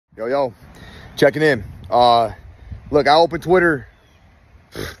Yo, checking in. Look, I opened Twitter.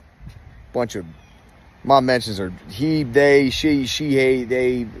 Bunch of my mentions are he, they, she, hey,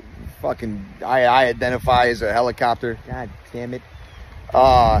 they. Fucking, I identify as a helicopter. God damn it.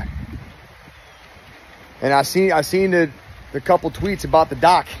 And I seen the couple tweets about the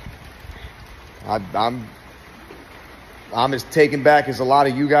doc. I'm as taken back as a lot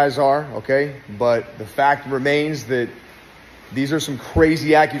of you guys are, okay? But the fact remains that these are some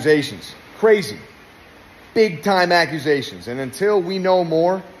crazy accusations. Crazy. Big time accusations. And until we know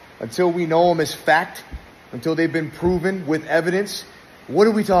more, until we know them as fact, until they've been proven with evidence, what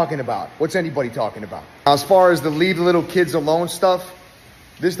are we talking about? What's anybody talking about? As far as the leave the little kids alone stuff,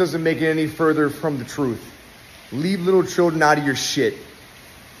 this doesn't make it any further from the truth. Leave little children out of your shit.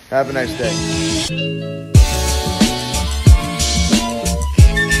 Have a nice day.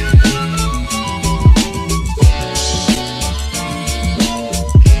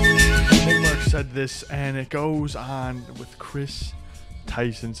 Said this, and it goes on with Kris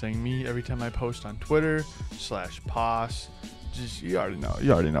Tyson saying me every time I post on Twitter /pos. Just you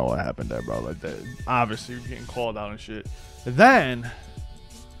already know what happened there, bro. Like that, obviously you're getting called out and shit. And then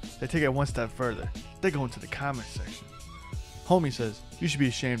they take it one step further. They go into the comment section. Homie says you should be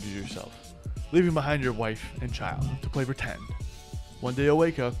ashamed of yourself, leaving behind your wife and child to play pretend. One day you'll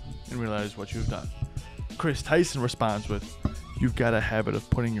wake up and realize what you've done. Kris Tyson responds with, "You've got a habit of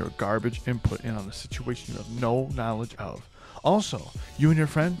putting your garbage input in on a situation you have no knowledge of. Also, you and your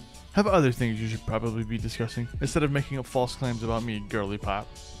friend have other things you should probably be discussing instead of making up false claims about me, girly pop."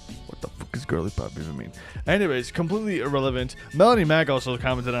 What the fuck does girly pop even mean? Anyways, completely irrelevant. Melanie Mack also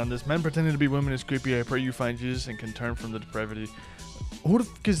commented on this. Men pretending to be women is creepy. I pray you find Jesus and can turn from the depravity. Who the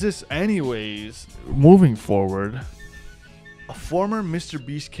fuck is this anyways? Moving forward, a former Mr.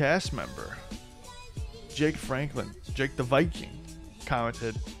 Beast cast member, Jake Franklin, Jake the Viking,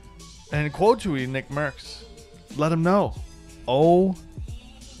 commented and quote tweeted Nickmercs. Let him know. Oh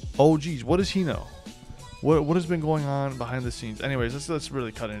geez, what does he know? What has been going on behind the scenes? Anyways, let's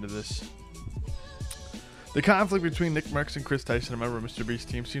really cut into this. The conflict between Nickmercs and Kris Tyson, a member of Mr. Beast's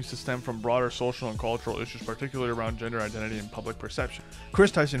team, seems to stem from broader social and cultural issues, particularly around gender identity and public perception.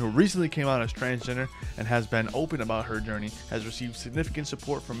 Kris Tyson, who recently came out as transgender and has been open about her journey, has received significant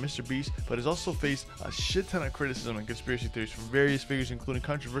support from Mr. Beast, but has also faced a shit ton of criticism and conspiracy theories from various figures, including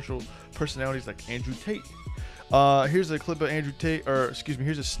controversial personalities like Andrew Tate. Here's a clip of Andrew Tate,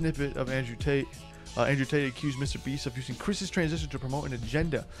 here's a snippet of Andrew Tate. Andrew Tate accused Mr. Beast of using Kris's transition to promote an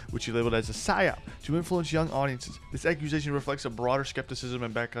agenda, which he labeled as a psyop, to influence young audiences. This accusation reflects a broader skepticism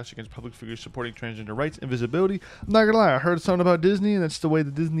and backlash against public figures supporting transgender rights and visibility. I'm not gonna lie, I heard something about Disney, and that's the way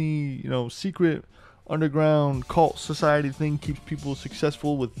the Disney, secret underground cult society thing keeps people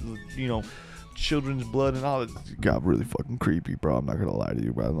successful with, children's blood and all that. It got really fucking creepy, bro. I'm not gonna lie to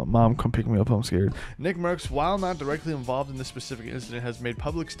you, bro. Mom, come pick me up. I'm scared. Nickmercs, while not directly involved in this specific incident, has made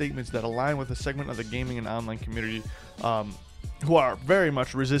public statements that align with a segment of the gaming and online community who are very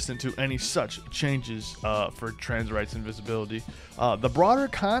much resistant to any such changes for trans rights and visibility. The broader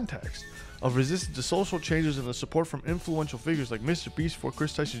context of resistance to social changes and the support from influential figures like Mr. Beast for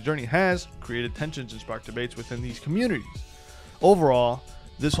Kris Tyson's journey has created tensions and sparked debates within these communities. Overall,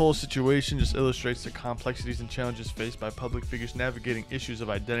 this whole situation just illustrates the complexities and challenges faced by public figures navigating issues of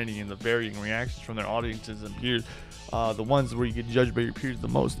identity and the varying reactions from their audiences and peers. The ones where you get judged by your peers the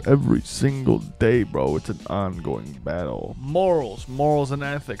most every single day, bro. It's an ongoing battle. Morals and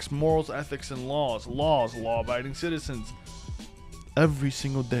ethics. Morals, ethics, and laws. Law-abiding citizens. Every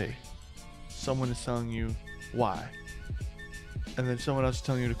single day, someone is telling you why. And then someone else is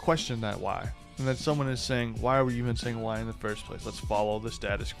telling you to question that why. And then someone is saying, why are we even saying why in the first place? Let's follow the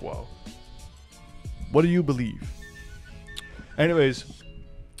status quo. What do you believe? Anyways,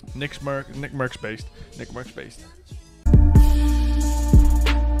 Nickmercs based.